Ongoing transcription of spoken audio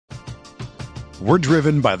We're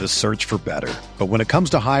driven by the search for better. But when it comes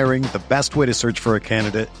to hiring, the best way to search for a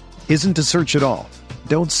candidate isn't to search at all.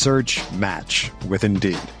 Don't search, match with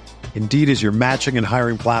Indeed. Indeed is your matching and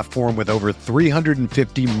hiring platform with over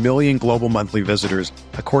 350 million global monthly visitors,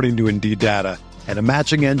 according to Indeed data, and a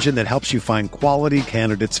matching engine that helps you find quality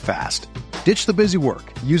candidates fast. Ditch the busy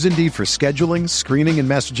work. Use Indeed for scheduling, screening, and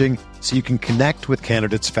messaging so you can connect with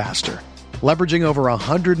candidates faster. Leveraging over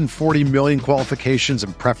 140 million qualifications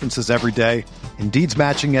and preferences every day, Indeed's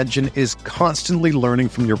matching engine is constantly learning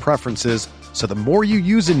from your preferences, so the more you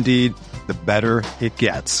use Indeed, the better it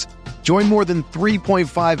gets. Join more than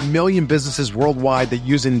 3.5 million businesses worldwide that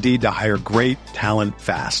use Indeed to hire great talent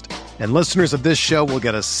fast. And listeners of this show will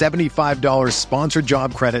get a $75 sponsored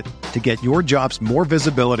job credit to get your jobs more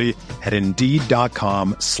visibility at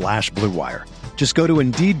Indeed.com/Blue Wire. Just go to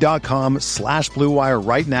Indeed.com/Blue Wire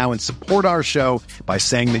right now and support our show by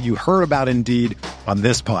saying that you heard about Indeed on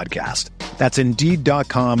this podcast. That's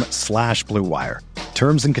Indeed.com/Blue Wire.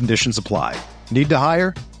 Terms and conditions apply. Need to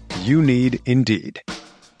hire? You need Indeed.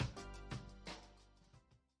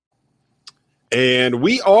 And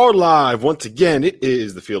we are live once again. It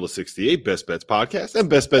is the Field of 68 Best Bets podcast and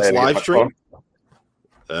Best Bets live stream.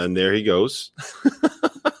 And there he goes.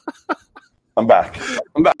 I'm back.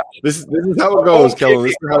 This is how it goes, Kellen.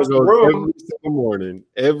 This is how it goes every single morning.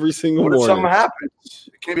 Every single morning. What if something happens?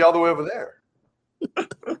 It can't be all the way over there.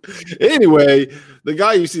 Anyway, the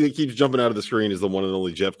guy you see that keeps jumping out of the screen is the one and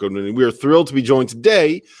only Jeff Goodman. And we are thrilled to be joined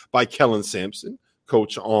today by Kellen Sampson,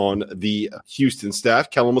 coach on the Houston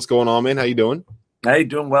staff. Kellen, what's going on, man? How you doing? Hey,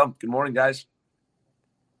 doing well. Good morning, guys.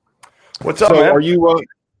 What's up, man? Are you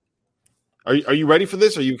ready for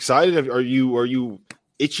this? Are you excited? Are you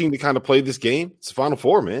itching to kind of play this game? It's the Final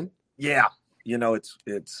Four, man. Yeah, it's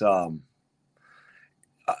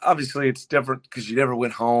obviously it's different because you never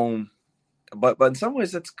went home, but in some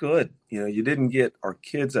ways that's good. You didn't get our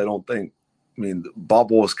kids. I don't think. I mean, the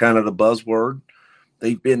bubble is kind of the buzzword.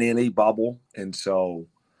 They've been in a bubble, and so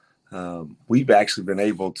we've actually been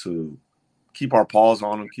able to keep our paws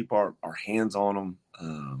on them, keep our hands on them.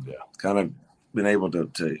 Kind of been able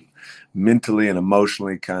to mentally and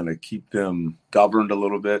emotionally kind of keep them governed a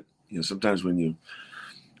little bit. Sometimes when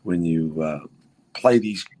you play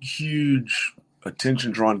these huge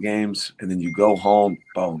attention-drawn games and then you go home,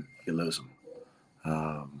 boom, you lose them.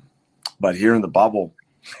 But here in the bubble,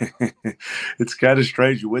 it's kind of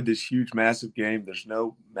strange. You win this huge, massive game. There's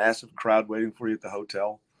no massive crowd waiting for you at the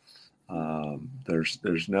hotel.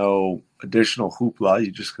 There's no additional hoopla.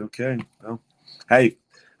 You just go, okay, well, hey,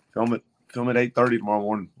 film at 8:30 tomorrow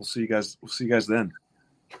morning. We'll see you guys then.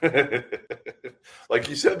 Like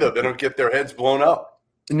you said, though, they don't get their heads blown up.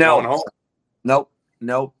 No.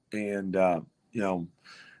 And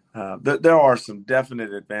there are some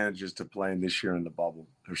definite advantages to playing this year in the bubble.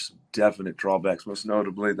 There's some definite drawbacks. Most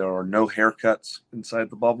notably, there are no haircuts inside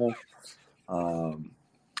the bubble. I'm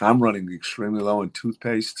running extremely low in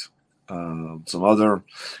toothpaste. Some other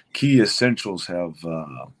key essentials have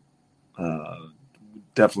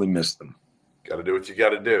definitely missed them. Got to do what you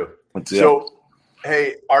got to do. So,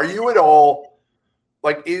 hey, are you at all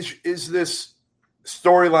like is this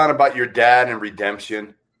storyline about your dad and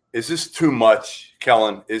redemption? Is this too much,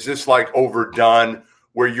 Kellen? Is this like overdone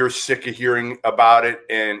where you're sick of hearing about it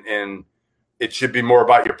and it should be more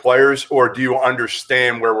about your players? Or do you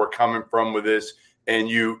understand where we're coming from with this and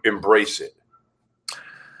you embrace it?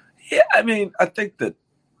 Yeah, I mean, I think that,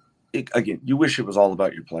 again, you wish it was all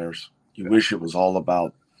about your players. You wish it was all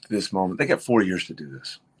about this moment. They got 4 years to do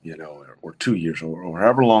this, or 2 years or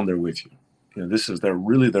however long they're with you. This is their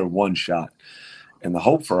one shot. And the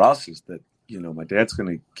hope for us is that, my dad's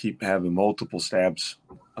going to keep having multiple stabs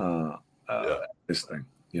at this thing.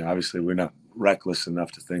 Obviously we're not reckless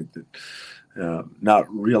enough to think that,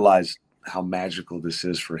 not realize how magical this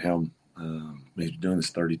is for him. He's been doing this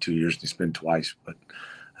 32 years and he's been twice, but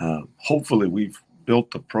hopefully we've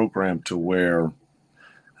built the program to where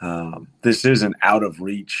this isn't out of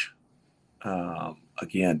reach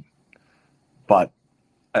again. But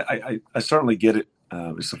I certainly get it.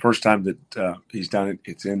 It's the first time that he's done it.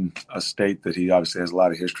 It's in a state that he obviously has a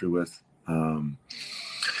lot of history with. And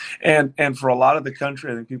for a lot of the country,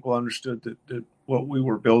 I think people understood that what we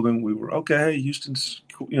were building, we were, okay, hey, Houston's,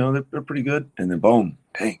 they're pretty good. And then boom,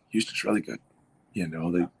 dang, Houston's really good. And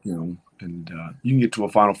you can get to a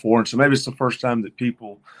Final Four. And so maybe it's the first time that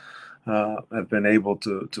people have been able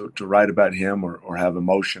to write about him or have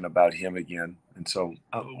emotion about him again. And so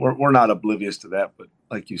we're not oblivious to that. But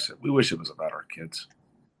like you said, we wish it was about our kids.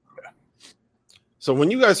 Yeah. So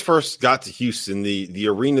when you guys first got to Houston, the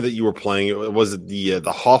arena that you were playing, was it the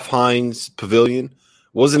Hofheinz Pavilion?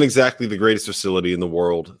 wasn't exactly the greatest facility in the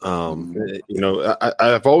world.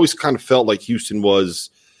 I've always kind of felt like Houston was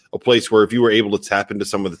a place where if you were able to tap into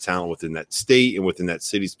some of the talent within that state and within that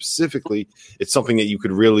city specifically, it's something that you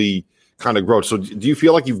could really kind of grow. So do you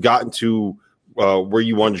feel like you've gotten to where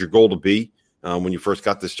you wanted your goal to be when you first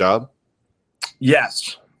got this job?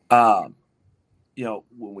 Yes. When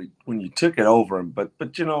you took it over, but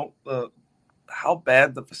how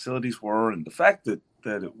bad the facilities were, and the fact that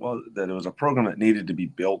it was a program that needed to be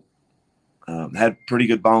built, had pretty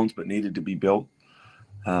good bones, but needed to be built,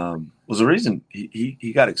 was the reason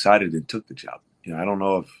he got excited and took the job. I don't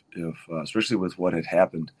know if especially with what had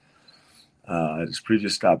happened at his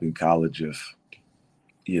previous stop in college, if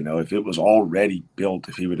it was already built,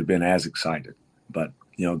 if he would have been as excited. But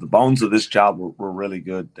the bones of this job were really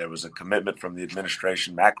good. There was a commitment from the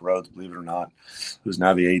administration. Mac Rhodes, believe it or not, who's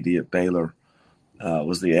now the AD at Baylor,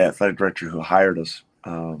 was the athletic director who hired us.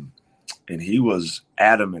 And he was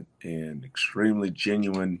adamant and extremely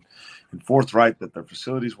genuine and forthright that their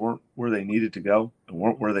facilities weren't where they needed to go and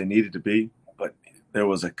weren't where they needed to be, but there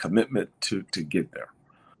was a commitment to get there.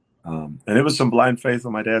 And it was some blind faith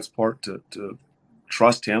on my dad's part to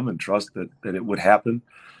trust him and trust that it would happen.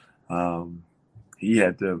 He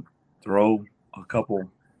had to throw a couple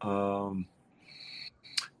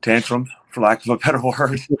tantrums, for lack of a better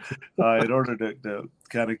word, in order to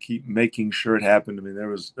kind of keep making sure it happened. I mean, there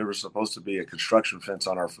was supposed to be a construction fence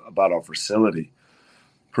about our facility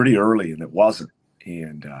pretty early, and it wasn't.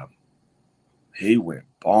 And he went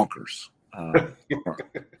bonkers.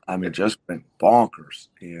 Just went bonkers.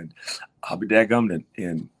 And I'll be daggummed,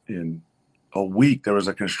 in a week there was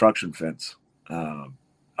a construction fence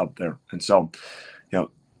up there. And so,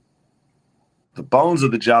 the bones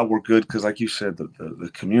of the job were good because, like you said, the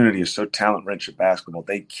community is so talent-rich at basketball.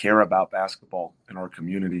 They care about basketball in our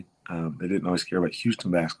community. They didn't always care about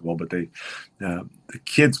Houston basketball, but the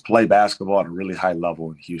kids play basketball at a really high level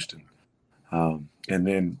in Houston. And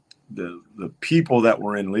then the people that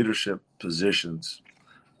were in leadership positions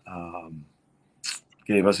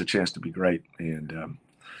gave us a chance to be great. And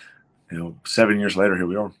 7 years later, here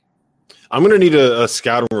we are. I'm going to need a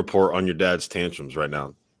scouting report on your dad's tantrums right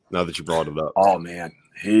now that you brought it up. Oh, man,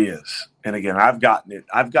 he is. And again, I've gotten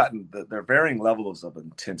they're varying levels of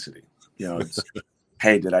intensity. It's,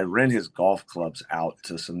 hey, did I rent his golf clubs out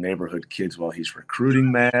to some neighborhood kids while he's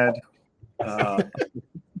recruiting mad?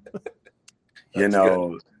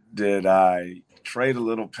 Did I trade a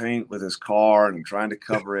little paint with his car and I'm trying to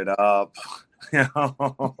cover it up? You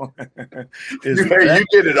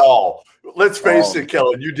did it all. Let's face it,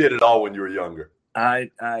 Kellen, you did it all when you were younger. I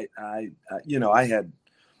had,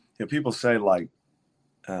 people say like,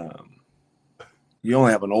 you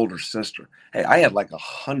only have an older sister. Hey, I had like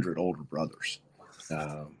 100 older brothers.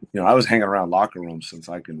 I was hanging around locker rooms since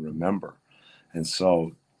I can remember. And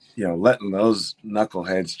so, letting those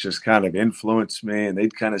knuckleheads just kind of influence me, and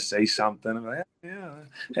they'd kind of say something. I'm like, yeah,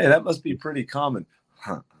 hey, that must be pretty common.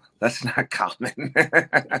 Huh, that's not common.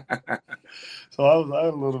 So I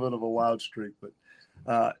had a little bit of a wild streak, but,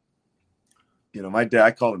 my dad,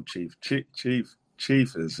 I call him Chief.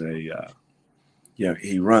 Chief is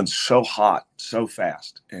he runs so hot, so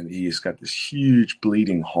fast, and he's got this huge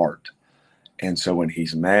bleeding heart. And so when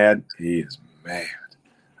he's mad, he is mad.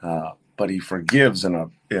 But he forgives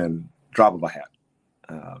in drop of a hat.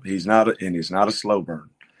 He's not a slow burn.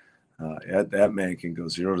 That man can go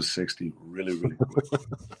 0 to 60 really, really quick.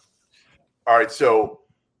 All right, so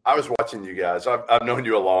I was watching you guys. I've known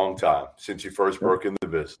you a long time, since you first broke in the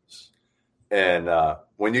business. And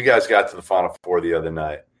when you guys got to the Final Four the other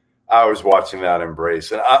night, I was watching that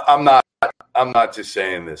embrace. And I'm not just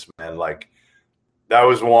saying this, man. Like, that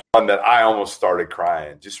was one that I almost started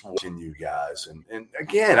crying just watching you guys. And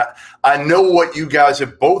again, I know what you guys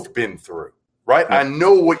have both been through, right? I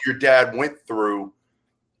know what your dad went through,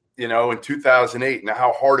 in 2008 and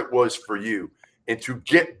how hard it was for you. And to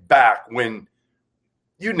get back when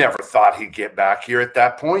you never thought he'd get back here at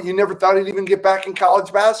that point. You never thought he'd even get back in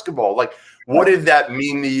college basketball. Like, what did that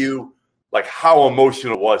mean to you? Like, how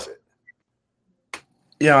emotional was it?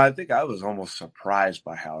 I think I was almost surprised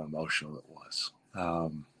by how emotional it was.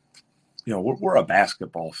 We're a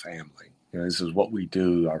basketball family. This is what we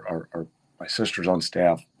do. My sister's on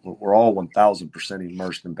staff. We're all 1,000%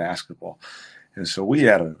 immersed in basketball. And so we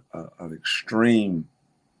had an extreme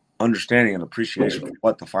understanding and appreciation for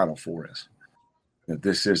what the Final Four is. That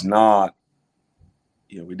this is not,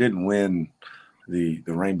 we didn't win the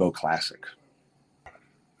Rainbow Classic.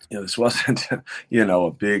 This wasn't,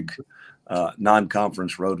 a big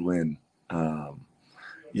non-conference road win,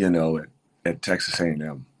 at Texas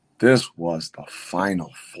A&M. This was the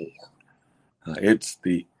Final Four. It's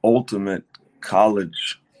the ultimate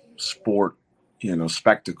college sport,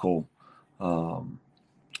 spectacle,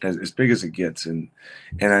 as big as it gets. And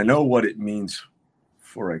I know what it means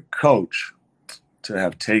for a coach to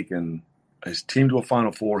have taken his team to a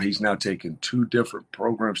Final Four. He's now taken 2 different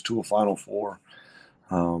programs to a Final Four.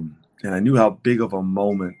 And I knew how big of a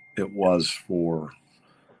moment it was for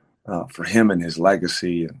him and his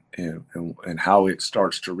legacy and how it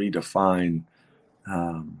starts to redefine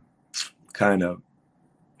kind of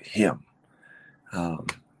him.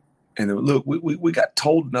 And look, we got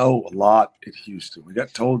told no a lot at Houston. We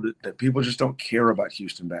got told that people just don't care about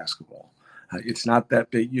Houston basketball. It's not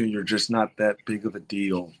that big. You're just not that big of a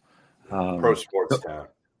deal. Pro sports town.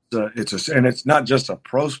 And it's not just a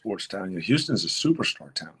pro sports town. Houston's a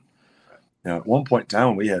superstar town. At one point in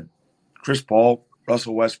time, we had Chris Paul,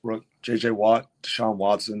 Russell Westbrook, J.J. Watt, Deshaun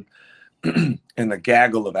Watson, and the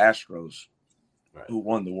gaggle of Astros who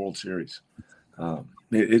won the World Series.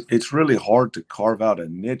 It's really hard to carve out a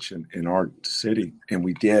niche in our city, and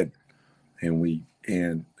we did, and we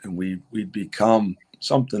become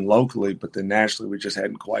something locally, but then nationally we just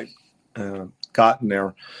hadn't quite gotten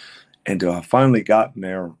there, and to have finally gotten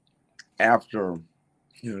there after,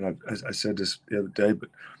 I said this the other day, but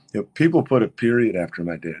people put a period after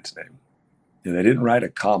my dad's name. They didn't write a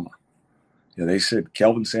comma. They said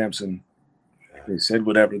Kelvin Sampson. They said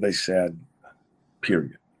whatever they said,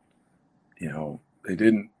 period. They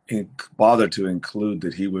didn't bother to include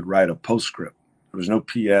that he would write a postscript. There was no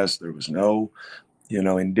PS. There was no,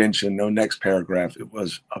 indentation, no next paragraph. It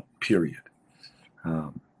was a period.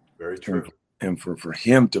 Very true. And for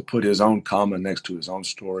him to put his own comma next to his own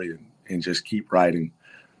story and just keep writing,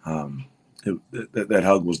 that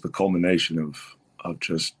hug was the culmination of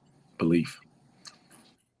just belief.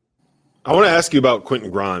 I want to ask you about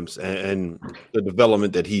Quentin Grimes and the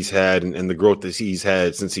development that he's had and the growth that he's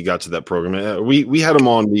had since he got to that program. We had him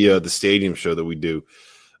on the stadium show that we do.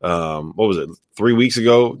 What was it, 3 weeks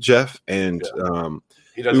ago, Jeff? And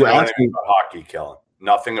he doesn't know anything about hockey, Kellen.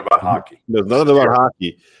 Nothing about hockey. There's nothing about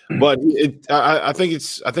hockey, but I think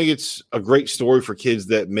it's a great story for kids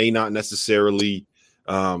that may not necessarily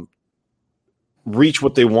reach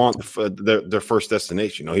what they want for their first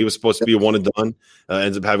destination. He was supposed to be a one and done,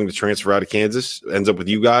 ends up having to transfer out of Kansas, ends up with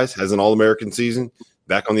you guys, has an All-American season,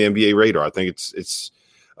 back on the NBA radar. I think it's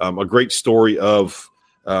a great story of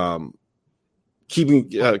keep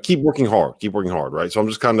working hard, right? So I'm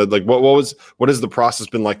just kind of like, what has the process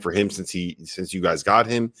been like for him since you guys got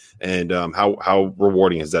him, and how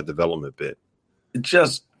rewarding has that development been?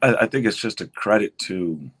 I think it's just a credit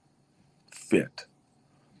to fit.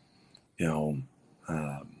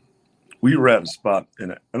 We were at a spot,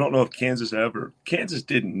 and I don't know if Kansas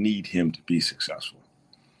didn't need him to be successful.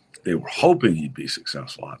 They were hoping he'd be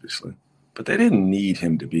successful, obviously, but they didn't need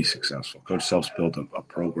him to be successful. Coach Self's built a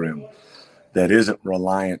program that isn't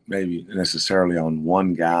reliant maybe necessarily on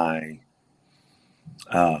one guy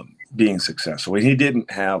being successful. He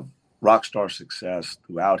didn't have rock star success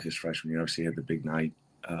throughout his freshman year. Obviously, he had the big night.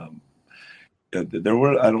 I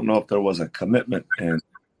don't know if there was a commitment and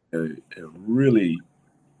a really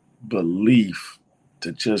belief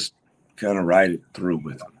to just kind of ride it through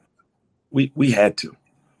with him. We had to.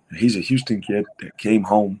 He's a Houston kid that came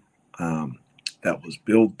home that was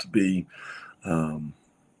built to be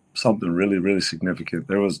something really, really significant.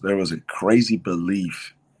 There was a crazy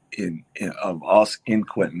belief of us in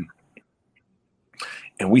Quentin,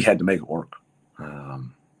 and we had to make it work.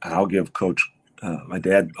 I'll give Coach my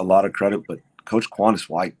dad a lot of credit, but Coach Quantis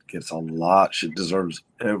White gets deserves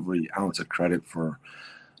every ounce of credit for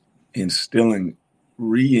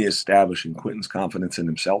reestablishing Quentin's confidence in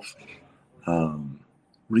himself,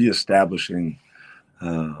 reestablishing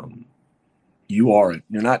you're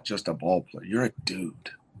not just a ball player, you're a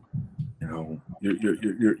dude.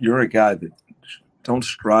 You're a guy that don't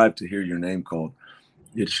strive to hear your name called.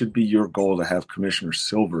 It should be your goal to have Commissioner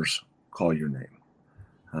Silvers call your name.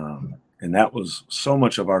 And that was so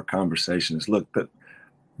much of our conversation is, look,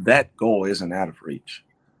 that goal isn't out of reach.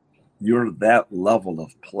 You're that level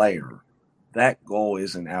of player. That goal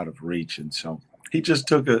isn't out of reach. And so he just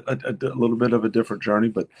took a little bit of a different journey,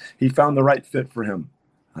 but he found the right fit for him.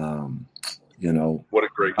 What a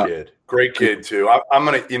great kid. Great kid, too. I'm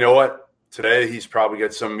going to, you know what? Today he's probably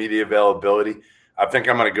got some media availability. I think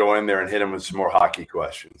I'm going to go in there and hit him with some more hockey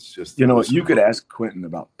questions. You could ask Quentin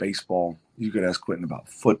about baseball. You could ask Quentin about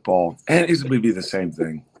football, and it would be the same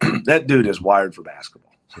thing. That dude is wired for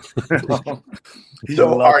basketball.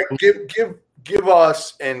 So, all right, give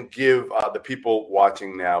us and give the people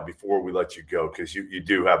watching now before we let you go, because you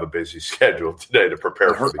do have a busy schedule today to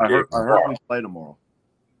prepare for the game. I heard we play tomorrow.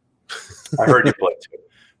 I heard you play too.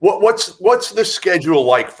 What's the schedule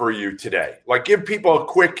like for you today? Like, give people a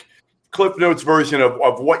quick Cliff Notes version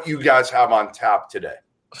of what you guys have on tap today.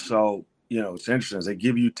 So, it's interesting is they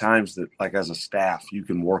give you times that, like, as a staff, you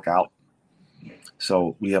can work out.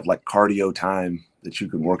 So we have like cardio time that you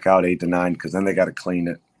can work out 8 to 9 because then they got to clean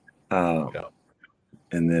it.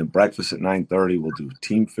 And then breakfast at 9:30. We'll do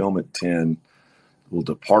team film at 10. We'll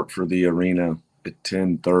depart for the arena at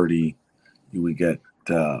 10:30. We get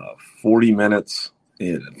 40 minutes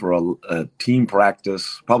for a team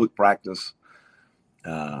practice, public practice.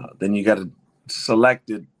 Then you got to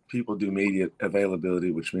selected people do media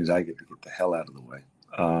availability, which means I get to get the hell out of the way.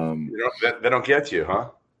 They don't get you, huh?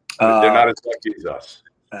 They're not as lucky as us.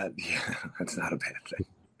 Yeah, that's not a bad thing.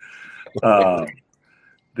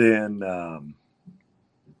 Then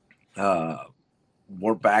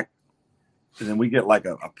we're back, and then we get like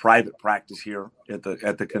a private practice here at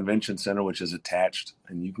the convention center, which is attached,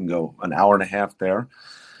 and you can go an hour and a half there.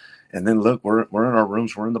 And then look, we're in our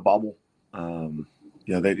rooms, we're in the bubble.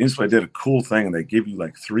 They did a cool thing, and they give you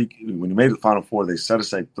like when you made the Final Four, they set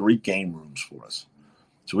aside 3 game rooms for us.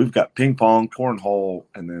 So we've got ping pong, cornhole,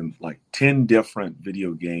 and then like 10 different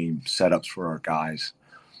video game setups for our guys.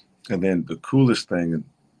 And then the coolest thing, and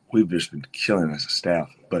we've just been killing as a staff,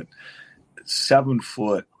 but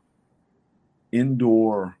 7-foot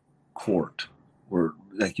indoor court where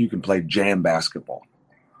like you can play jam basketball.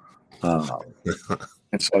 And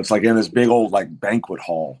so it's like in this big old like banquet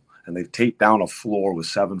hall, and they've taped down a floor with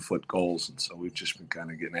 7-foot goals. And so we've just been kind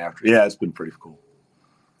of getting after it. Yeah, it's been pretty cool.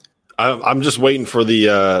 I'm just waiting for the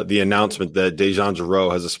announcement that Dejan Giroux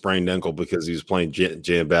has a sprained ankle because he was playing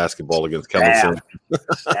jam basketball against Kellen.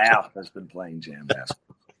 Staff has been playing jam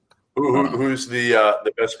basketball. Who's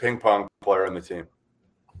the best ping pong player on the team?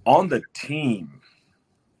 On the team,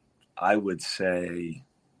 I would say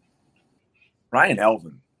Ryan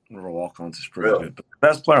Elvin, one of our walk-ons, is pretty good. But the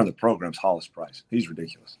best player on the program is Hollis Price. He's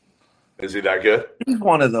ridiculous. Is he that good? He's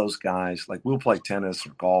one of those guys. Like, we'll play tennis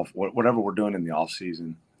or golf, whatever we're doing in the off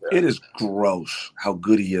season. Yeah. It is gross how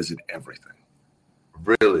good he is at everything.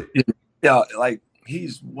 Really? Yeah, like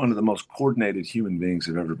he's one of the most coordinated human beings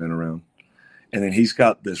I've ever been around. And then he's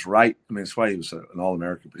got this that's why he was an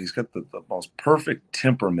All-American, but he's got the most perfect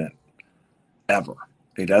temperament ever.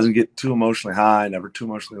 He doesn't get too emotionally high, never too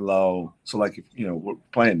emotionally low. So, like, if, we're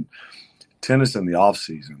playing tennis in the off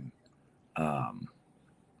season,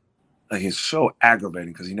 like it's so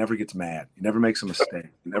aggravating because he never gets mad. He never makes a mistake.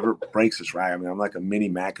 He never breaks his racket. I mean, I'm like a mini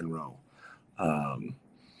McEnroe,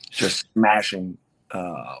 just smashing,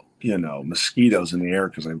 mosquitoes in the air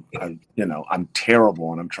because I'm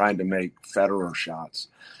terrible and I'm trying to make Federer shots,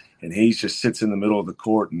 and he just sits in the middle of the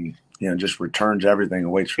court and just returns everything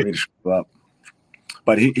and waits for me to screw up.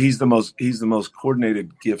 But he's the most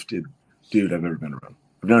coordinated, gifted dude I've ever been around.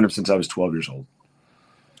 I've known him since I was 12 years old.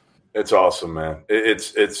 It's awesome, man.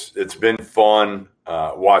 It's been fun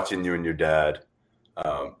watching you and your dad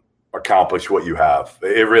accomplish what you have.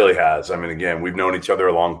 It really has. I mean, again, we've known each other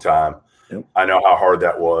a long time. Yep. I know how hard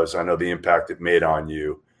that was. I know the impact it made on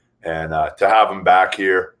you. And to have him back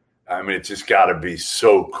here, I mean, it's just got to be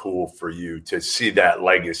so cool for you to see that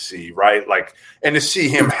legacy, right? Like, and to see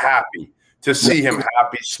him happy,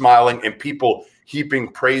 smiling, and people heaping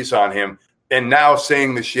praise on him. And now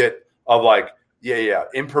saying the shit of like, yeah,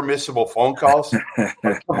 impermissible phone calls.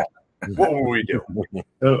 Like, come on. What will we do?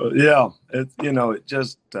 It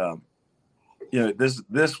just,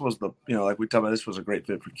 this was the, like we talked about, this was a great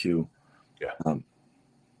fit for Q. Yeah.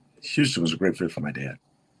 Houston was a great fit for my dad.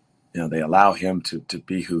 They allow him to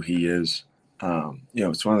be who he is.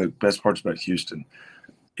 It's one of the best parts about Houston.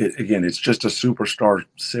 It's just a superstar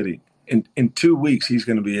city. In 2 weeks, he's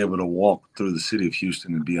going to be able to walk through the city of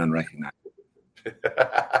Houston and be unrecognized.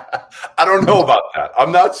 I don't know about that.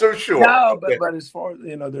 I'm not so sure. No, but as far as,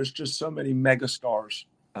 there's just so many mega stars,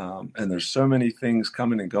 and there's so many things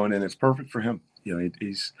coming and going, and it's perfect for him.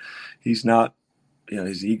 He's not,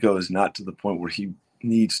 his ego is not to the point where he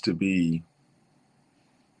needs to be,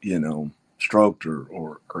 stroked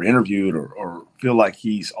or interviewed or feel like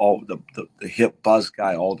he's all the hip buzz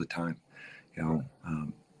guy all the time.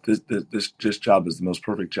 This job is the most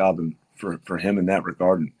perfect job for him in that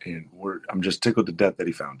regard, and I'm just tickled to death that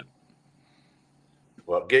he found it.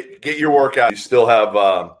 Well, get your workout. You still have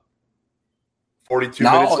 42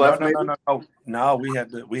 minutes left. No. We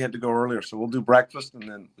had to go earlier, so we'll do breakfast, and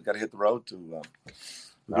then we got to hit the road to.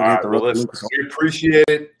 Listen, we appreciate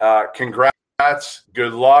it. Congrats.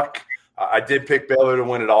 Good luck. I did pick Baylor to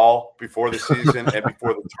win it all before the season and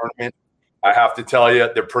before the tournament. I have to tell you,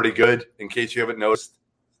 they're pretty good. In case you haven't noticed.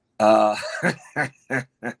 Yeah.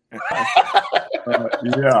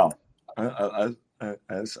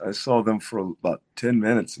 I saw them for about 10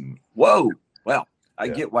 minutes, and whoa, well, I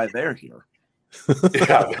get why they're here.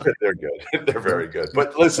 Yeah, they're good. They're very good.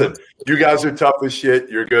 But listen, you guys are tough as shit.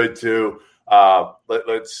 You're good too.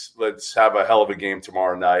 Let's have a hell of a game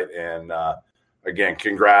tomorrow night. And again,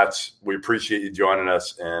 congrats. We appreciate you joining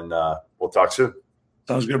us, and we'll talk soon.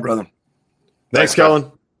 Sounds good, brother. Thanks,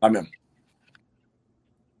 Kellen. I'm in.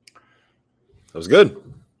 That was good.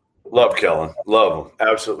 Love Kellen. Love him.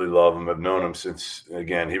 Absolutely love him. I've known him since,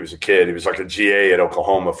 again, he was a kid. He was like a GA at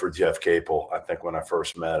Oklahoma for Jeff Capel, I think, when I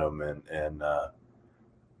first met him. And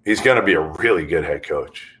he's going to be a really good head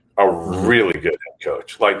coach. A really good head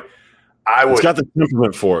coach. Like, He's got the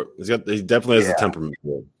temperament for it. He definitely has the temperament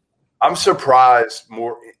for it. I'm surprised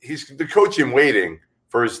more. He's the coach in waiting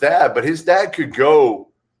for his dad, but his dad could go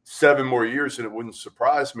 7 more years and it wouldn't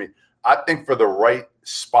surprise me. I think for the right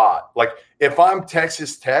spot. Like, if I'm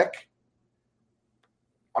Texas Tech,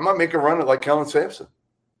 I might make a run at like Kellen Sampson.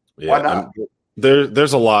 Yeah, why not?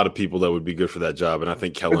 There's a lot of people that would be good for that job, and I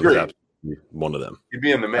think Kellen is absolutely one of them. He'd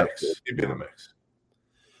be in the mix. He'd be in the mix.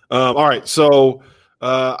 All right, so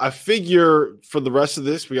I figure for the rest of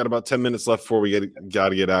this, we got about 10 minutes left before we got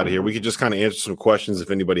to get out of here. We could just kind of answer some questions if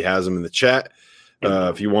anybody has them in the chat.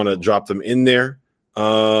 If you want to drop them in there.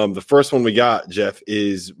 The first one we got, Jeff,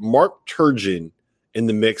 is Mark Turgeon in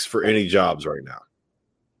the mix for any jobs right now?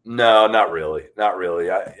 No, not really. Not really.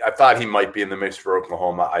 I thought he might be in the mix for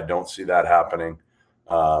Oklahoma. I don't see that happening.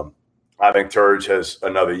 I think Turge has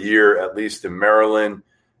another year, at least in Maryland.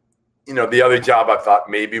 You know, the other job I thought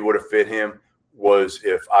maybe would have fit him was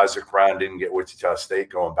if Isaac Brown didn't get Wichita State,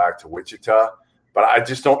 going back to Wichita. But I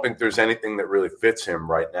just don't think there's anything that really fits him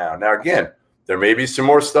right now. Now, again, there may be some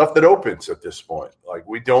more stuff that opens at this point. Like,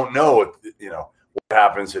 we don't know, what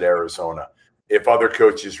happens at Arizona. If other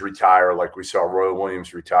coaches retire, like we saw Roy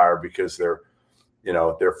Williams retire because they're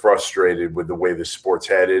frustrated with the way the sport's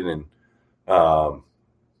headed. And,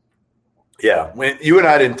 when you and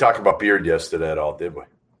I didn't talk about Beard yesterday at all, did we?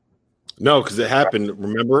 No, because it happened.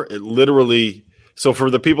 Remember, it literally. So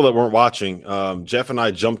for the people that weren't watching, Jeff and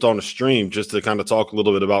I jumped on a stream just to kind of talk a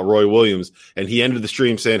little bit about Roy Williams, and he ended the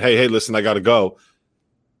stream saying, "Hey, listen, I got to go."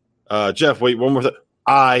 Jeff, wait, one more thing.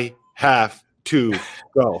 I have to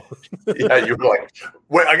go. Yeah, you were like,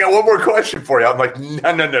 "Wait, I got one more question for you." I'm like,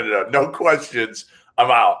 no questions.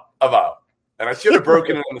 I'm out. And I should have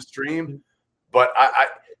broken it on the stream, but I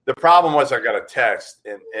the problem was I got a text,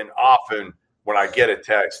 and often when I get a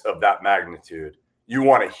text of that magnitude, you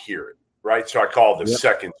want to hear it. Right. So I called the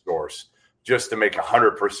second source just to make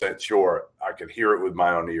 100% sure I could hear it with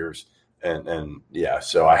my own ears. And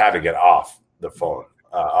so I had to get off the phone,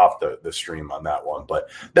 off the stream on that one.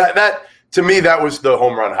 But that to me, that was the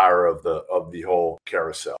home run hire of the whole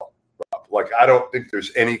carousel. Like, I don't think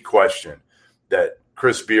there's any question that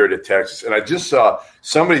Chris Beard at Texas. And I just saw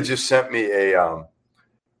somebody just sent me a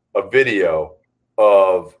video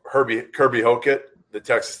of Kirby Hockett, the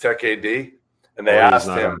Texas Tech AD. And they asked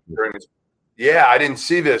him during his – I didn't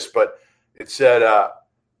see this, but it said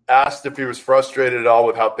asked if he was frustrated at all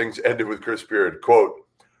with how things ended with Chris Beard. Quote,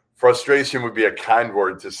 frustration would be a kind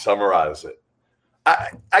word to summarize it.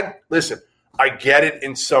 I listen, I get it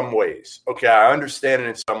in some ways. Okay, I understand it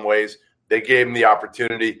in some ways. They gave him the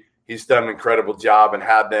opportunity. He's done an incredible job and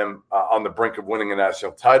had them on the brink of winning a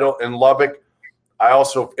national title in Lubbock. I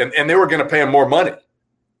also – and they were going to pay him more money.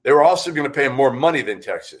 They were also going to pay him more money than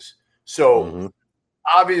Texas. So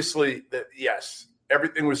obviously, yes,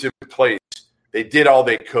 everything was in place. They did all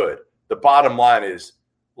they could. The bottom line is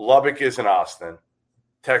Lubbock isn't Austin.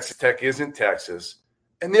 Texas Tech isn't Texas.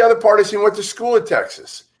 And the other part is he went to school in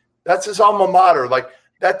Texas. That's his alma mater. Like,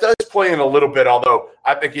 that does play in a little bit, although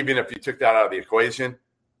I think even if you took that out of the equation,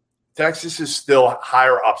 Texas is still a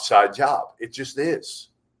higher upside job. It just is.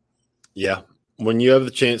 Yeah. When you have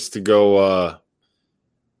the chance to go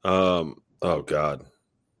Oh, God.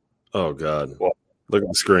 What? Look at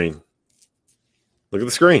the screen. Look at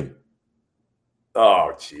the screen.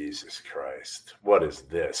 Oh, Jesus Christ. What is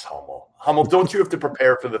this, Hummel? Hummel, don't you have to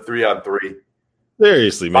prepare for the 3-on-3?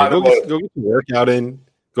 Seriously, man. Go get your workout in.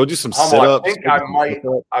 Go do some sit-ups. I think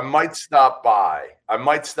I might stop by.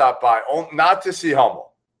 Not to see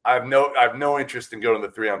Hummel. I have no interest in going to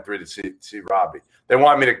the 3-on-3 to see Robbie. They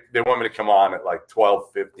want me to come on at like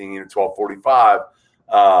 12:15 or 12:45.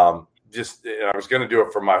 I was going to do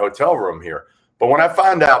it from my hotel room here. But when I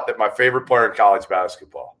found out that my favorite player in college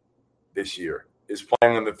basketball this year is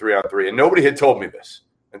playing in the 3-on-3, and nobody had told me this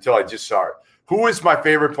until I just saw it. Who is my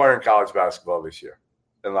favorite player in college basketball this year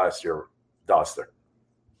and last year, Doster?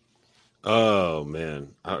 Oh, man.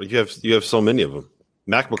 You have so many of them.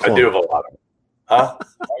 Mac McClung. I do have a lot of them.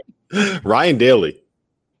 Huh? Ryan Daly.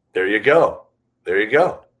 There you go. There you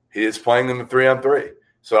go. He is playing in the 3-on-3.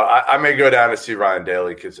 So I may go down to see Ryan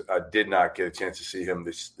Daly because I did not get a chance to see him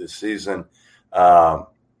this season. So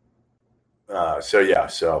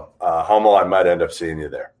Hummel, I might end up seeing you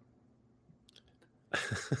there.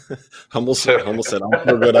 Hummel said, I'm so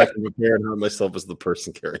good I can prepare and hurt myself as the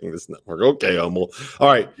person carrying this network. Okay, Hummel. All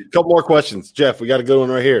right, a couple more questions. Jeff, we got a good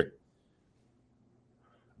one right here.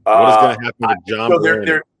 What is going to happen to John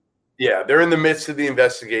Brannon? They're in the midst of the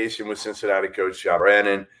investigation with Cincinnati coach John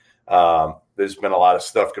Brannon. There's been a lot of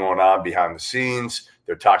stuff going on behind the scenes.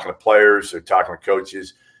 They're talking to players. They're talking to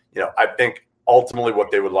coaches. I think ultimately what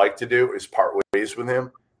they would like to do is part ways with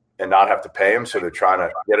him and not have to pay him. So they're trying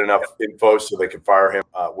to get enough info so they can fire him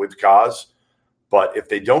with cause. But if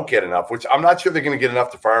they don't get enough, which I'm not sure they're going to get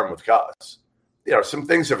enough to fire him with cause. Some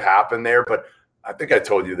things have happened there, but I think I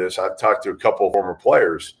told you this. I've talked to a couple of former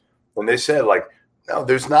players, and they said, no,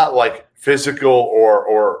 there's not physical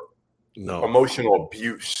or emotional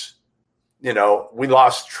abuse. We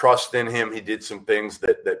lost trust in him. He did some things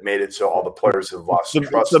that made it so all the players have lost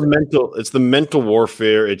trust. It's the mental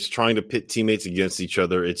warfare. It's trying to pit teammates against each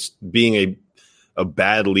other. It's being a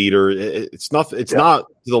bad leader. It's not to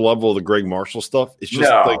the level of the Greg Marshall stuff. It's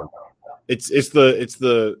just it's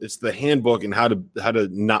the handbook and how to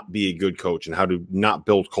not be a good coach and how to not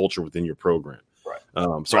build culture within your program.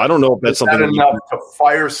 So I don't know if that's something enough to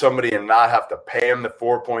fire somebody and not have to pay him the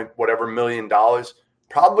 $4 million.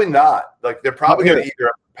 Probably not. They're probably going to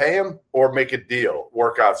either pay him or make a deal,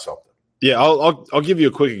 work out something. Yeah, I'll give you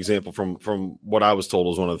a quick example from what I was told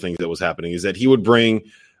was one of the things that was happening is that he would bring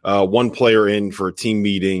one player in for a team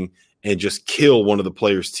meeting and just kill one of the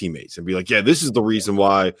player's teammates and be like, yeah, this is the reason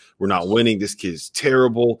why we're not winning. This kid's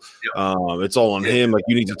terrible. It's all on him.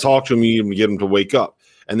 You need to talk to him. You need to get him to wake up.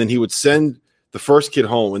 And then he would send the first kid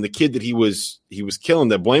home, and the kid that he was killing,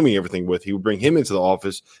 that blaming everything with, he would bring him into the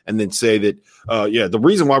office and then say that, the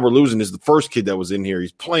reason why we're losing is the first kid that was in here.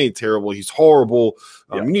 He's playing terrible. He's horrible.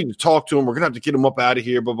 You need to talk to him. We're going to have to get him up out of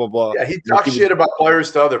here, blah, blah, blah. Yeah, he talks shit about players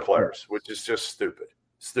to other players, which is just stupid.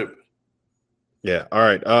 Yeah. All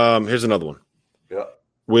right. Here's another one. Yeah.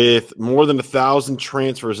 With more than 1,000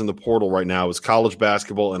 transfers in the portal right now, is college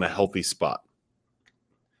basketball in a healthy spot?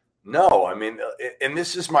 No, and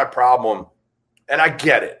this is my problem. And I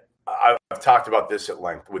get it. I've talked about this at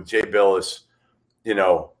length with Jay Billis,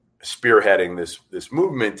 spearheading this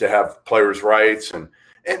movement to have players' rights. And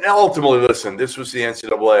ultimately, listen, this was the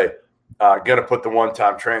NCAA going to put the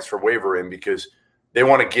one-time transfer waiver in because they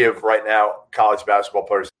want to give right now college basketball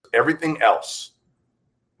players everything else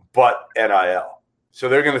but NIL. So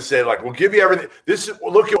they're going to say, we'll give you everything.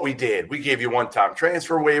 Look at what we did. We gave you one-time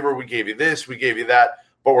transfer waiver. We gave you this. We gave you that.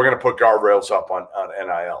 But we're going to put guardrails up on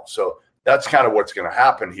NIL. So that's kind of what's going to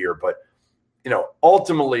happen here. But,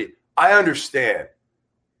 ultimately, I understand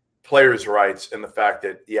players' rights and the fact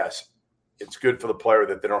that, yes, it's good for the player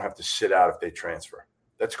that they don't have to sit out if they transfer.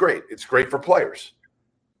 That's great. It's great for players.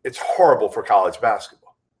 It's horrible for college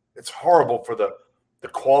basketball. It's horrible for the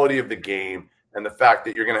quality of the game and the fact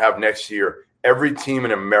that you're going to have next year every team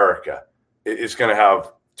in America is going to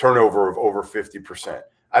have turnover of over 50%.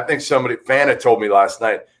 I think fan had told me last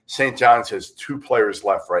night, St. John's has 2 players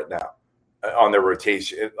left right now on their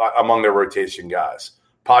rotation, among their rotation guys,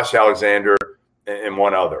 Posh Alexander and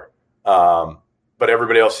one other. But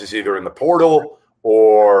everybody else is either in the portal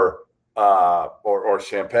or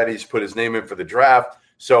Champagne's put his name in for the draft.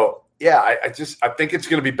 So yeah, I think it's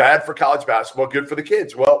going to be bad for college basketball, good for the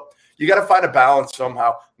kids. Well, you got to find a balance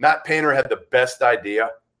somehow. Matt Painter had the best idea,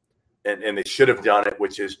 and they should have done it,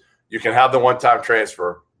 which is you can have the one-time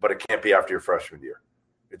transfer, but it can't be after your freshman year.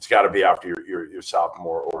 It's got to be after your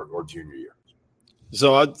sophomore or junior year.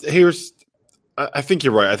 So I think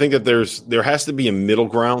you're right. I think that there has to be a middle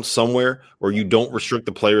ground somewhere where you don't restrict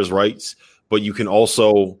the players' rights, but you can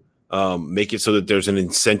also make it so that there's an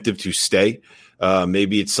incentive to stay.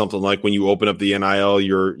 Maybe it's something like when you open up the NIL,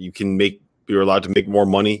 you're allowed to make more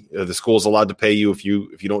money. The school's allowed to pay you if you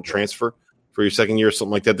don't transfer for your second year or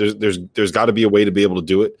something like that. There's got to be a way to be able to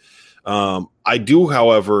do it. I do,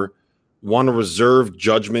 however, want to reserve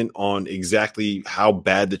judgment on exactly how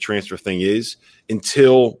bad the transfer thing is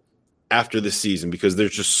until after the season, because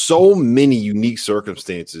there's just so many unique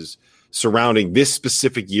circumstances surrounding this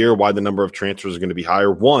specific year, why the number of transfers are going to be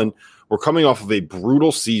higher. One, we're coming off of a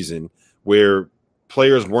brutal season where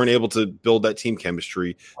players weren't able to build that team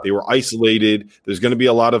chemistry. They were isolated. There's going to be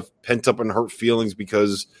a lot of pent up and hurt feelings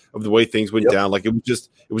because of the way things went down. It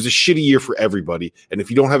was a shitty year for everybody. And if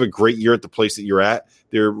you don't have a great year at the place that you're at,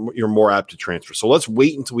 you're more apt to transfer. So let's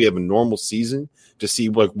wait until we have a normal season to see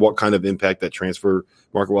what kind of impact that transfer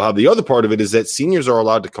market will have. The other part of it is that seniors are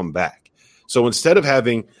allowed to come back. So instead of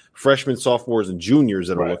having freshmen, sophomores, and juniors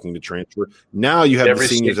that are looking to transfer, now you have the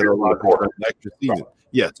seniors that are looking for an extra season. Right.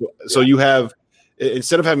 Yeah. So you have,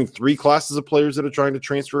 instead of having 3 classes of players that are trying to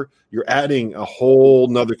transfer, you're adding a whole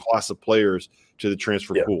nother class of players to the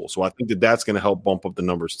transfer pool. So I think that that's going to help bump up the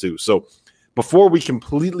numbers too. So before we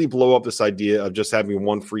completely blow up this idea of just having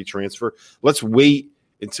one free transfer, let's wait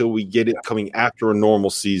until we get it coming after a normal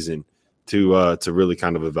season to really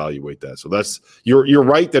kind of evaluate that. So that's you're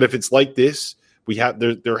right that if it's like this,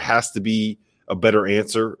 there has to be a better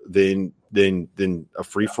answer than a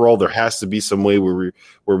free for all. There has to be some way where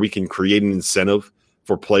we can create an incentive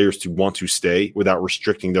for players to want to stay without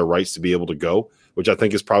restricting their rights to be able to go, which I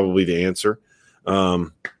think is probably the answer.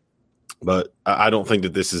 But I don't think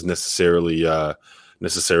that this is necessarily all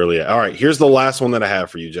right. Here's the last one that I have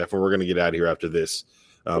for you, Jeff, and we're going to get out of here after this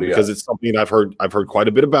because it's something I've heard quite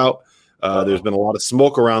a bit about. There's been a lot of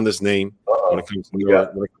smoke around this name when it comes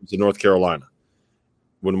to North Carolina.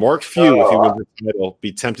 When Mark Few, if he wins the title,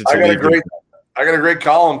 be tempted to leave. I got a great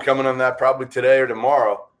column coming on that probably today or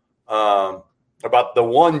tomorrow about the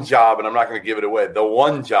one job, and I'm not going to give it away. The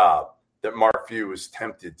one job that Mark Few was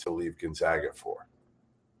tempted to leave Gonzaga for.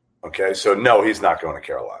 Okay, so no, he's not going to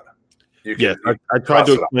Carolina. I tried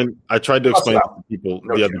to explain to people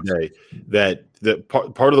the other day that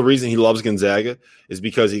part of the reason he loves Gonzaga is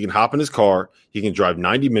because he can hop in his car, he can drive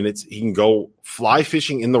 90 minutes, he can go fly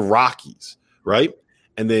fishing in the Rockies, right?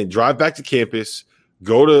 And then drive back to campus,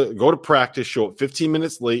 go to practice, show up 15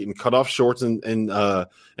 minutes late, and cut off shorts and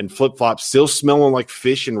flip flops, still smelling like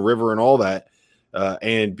fish and river and all that.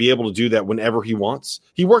 And be able to do that whenever he wants.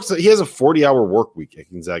 He has a 40-hour work week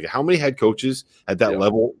at Gonzaga. How many head coaches at that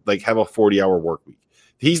level have a 40-hour work week?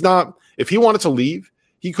 If he wanted to leave,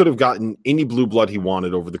 he could have gotten any blue blood he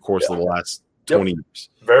wanted over the course of the last 20 years.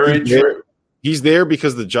 Very true. He's there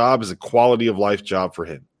because the job is a quality of life job for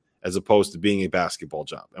him, as opposed to being a basketball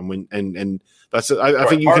job. And that's I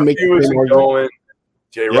think you can make the same argument.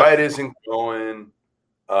 Jay Wright isn't going.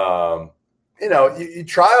 You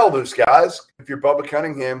try all those guys. If you're Bubba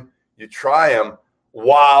Cunningham, you try them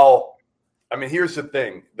here's the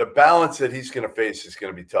thing. The balance that he's going to face is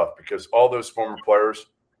going to be tough because all those former players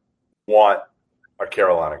want a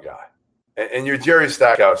Carolina guy. And your Jerry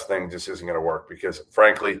Stackhouse thing just isn't going to work because,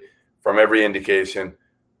 frankly, from every indication,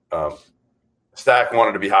 Stack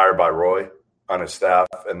wanted to be hired by Roy on his staff,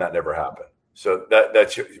 and that never happened. So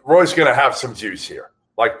that's Roy's going to have some juice here.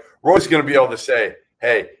 Like, Roy's going to be able to say,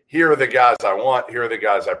 hey, here are the guys I want. Here are the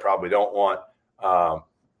guys I probably don't want.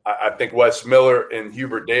 I think Wes Miller and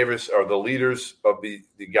Hubert Davis are the leaders of the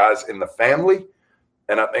guys in the family.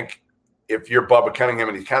 And I think if you're Bubba Cunningham,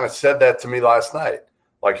 and he kind of said that to me last night,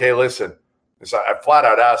 like, hey, listen, I flat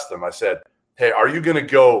out asked him, I said, hey, are you going to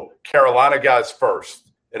go Carolina guys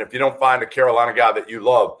first? And if you don't find a Carolina guy that you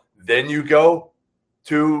love, then you go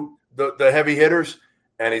to the heavy hitters?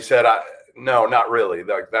 And he said, no, not really.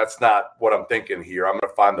 Like, that's not what I'm thinking here. I'm going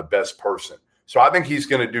to find the best person. So I think he's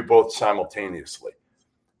going to do both simultaneously.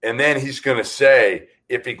 And then he's going to say,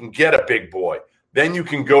 if he can get a big boy, then you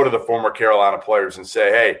can go to the former Carolina players and say,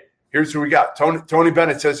 hey, here's who we got. Tony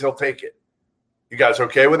Bennett says he'll take it. You guys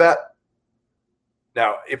okay with that?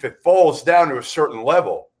 Now, if it falls down to a certain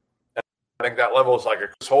level, and I think that level is like a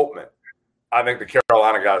Chris Holtman, I think the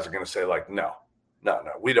Carolina guys are going to say, like, no,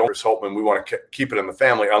 we don't Chris Holtman. We want to keep it in the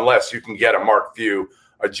family unless you can get a Mark Few,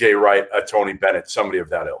 a Jay Wright, a Tony Bennett, somebody of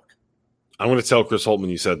that ilk. I'm going to tell Chris Holtman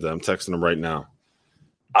you said that. I'm texting him right now.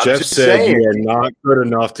 Jeff said you are not good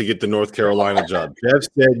enough to get the North Carolina job. Jeff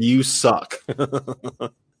said you suck.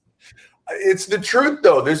 It's the truth,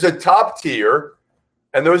 though. There's a top tier,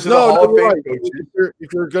 and those are the Hall of Fame coaches.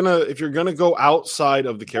 If you're gonna go outside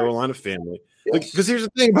of the Carolina family, because here's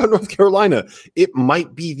the thing about North Carolina, it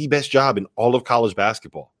might be the best job in all of college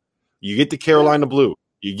basketball. You get the Carolina Blue.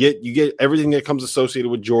 You get everything that comes associated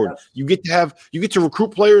with Jordan. You get to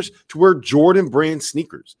recruit players to wear Jordan brand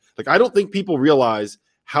sneakers. Like, I don't think people realize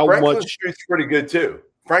how Franklin much Street's pretty good too.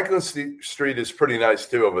 Franklin Street is pretty nice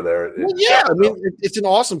too over there. Well, yeah, I mean, it's an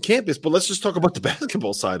awesome campus, but let's just talk about the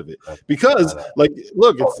basketball side of it. Because,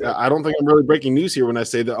 look, I don't think I'm really breaking news here when I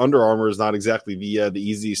say that Under Armour is not exactly the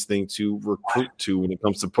easiest thing to recruit to when it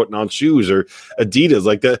comes to putting on shoes, or Adidas.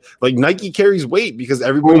 Like that, like Nike carries weight because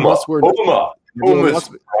everybody must wear Puma. Puma's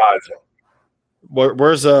surprising.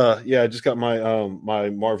 Where's I just got my my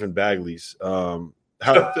Marvin Bagleys.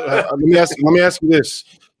 Let me ask you this: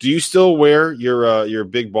 do you still wear your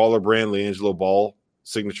big baller brand LiAngelo Ball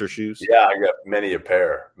signature shoes? Yeah, I got many a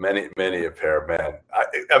pair, many a pair, man.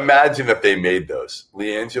 Imagine if they made those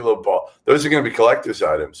LiAngelo Ball. Those are going to be collector's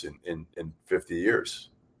items in 50 years.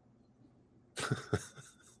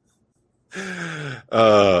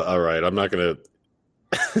 All right, I'm not gonna.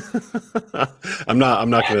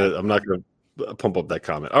 I'm not gonna pump up that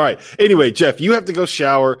comment. All right. Anyway, Jeff, you have to go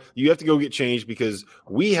shower. You have to go get changed because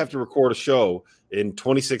we have to record a show in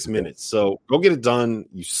 26 minutes. So go get it done.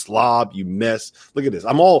 You slob, you mess. Look at this.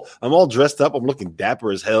 I'm all dressed up. I'm looking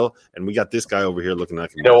dapper as hell, and we got this guy over here looking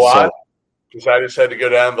like you know what? Because I just had to go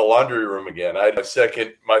down to the laundry room again. I had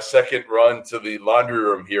my second run to the laundry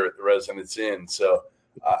room here at the Residence Inn. So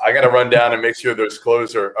I got to run down and make sure those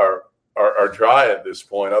clothes are dry at this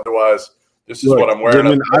point. Otherwise, this is what I'm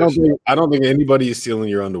wearing. Jimmy, I don't think anybody is stealing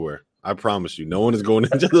your underwear. I promise you, no one is going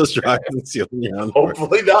into those dryers and stealing your underwear.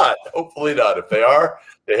 Hopefully not. If they are,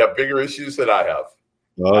 they have bigger issues than I have.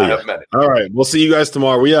 I have many. All right, we'll see you guys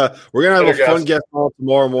tomorrow. We're gonna have a fun guest on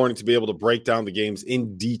tomorrow morning to be able to break down the games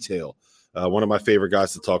in detail. One of my favorite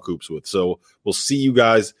guys to talk hoops with. So we'll see you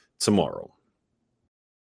guys tomorrow.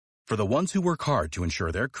 For the ones who work hard to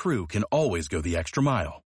ensure their crew can always go the extra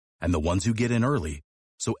mile, and the ones who get in early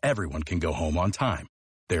so everyone can go home on time,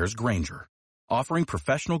 there's Grainger, offering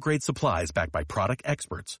professional-grade supplies backed by product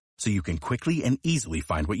experts so you can quickly and easily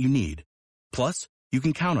find what you need. Plus, you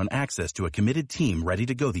can count on access to a committed team ready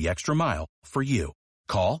to go the extra mile for you.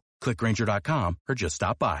 Call, click Grainger.com, or just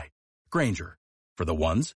stop by. Grainger, for the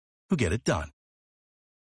ones who get it done.